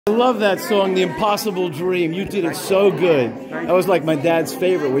I love that song, The Impossible Dream. You did it so good. That was like my dad's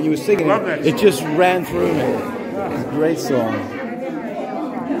favorite. When you were singing it, it just ran through me. It's a great song.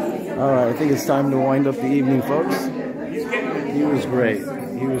 All right, I think it's time to wind up the evening, folks. He was great.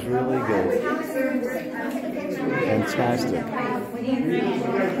 He was really good. Fantastic.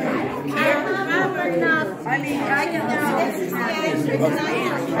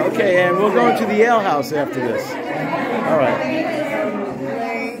 Okay, and we'll go into the ale house after this. All right.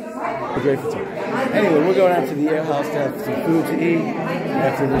 Great for time. Anyway, we're going out to the ale house to have some food to eat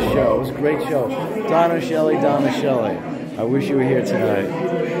after this show. It was a great show. Donna Shelley. I wish you were here tonight.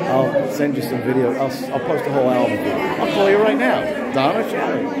 I'll send you some video. I'll post a whole album for you. I'll call you right now. Donna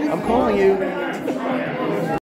Shelley. I'm calling you.